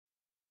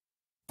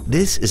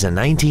This is a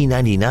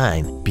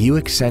 1999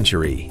 Buick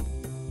Century.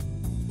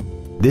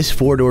 This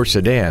four-door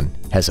sedan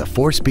has a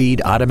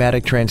 4-speed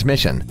automatic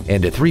transmission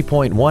and a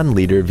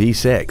 3.1-liter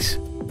V6.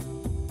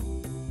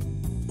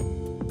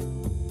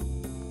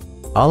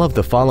 All of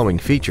the following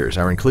features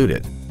are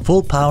included: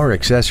 full power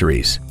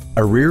accessories,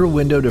 a rear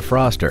window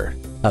defroster,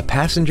 a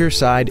passenger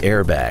side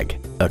airbag,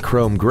 a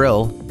chrome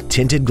grille,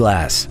 tinted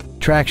glass,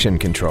 traction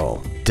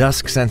control,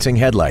 dusk sensing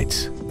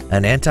headlights,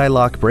 an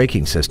anti-lock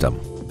braking system,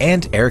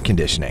 and air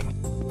conditioning.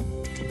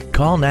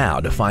 Call now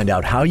to find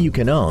out how you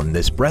can own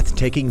this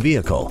breathtaking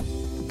vehicle.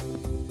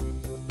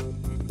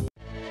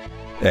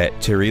 At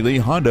Terry Lee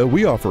Honda,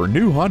 we offer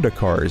new Honda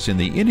cars in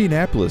the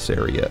Indianapolis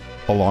area,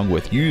 along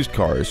with used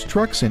cars,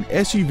 trucks, and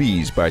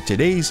SUVs by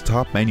today's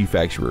top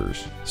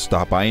manufacturers.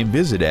 Stop by and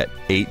visit at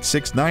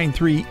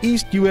 8693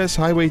 East US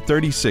Highway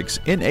 36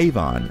 in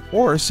Avon,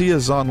 or see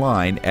us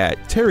online at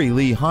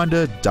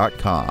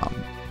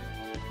terryleehonda.com.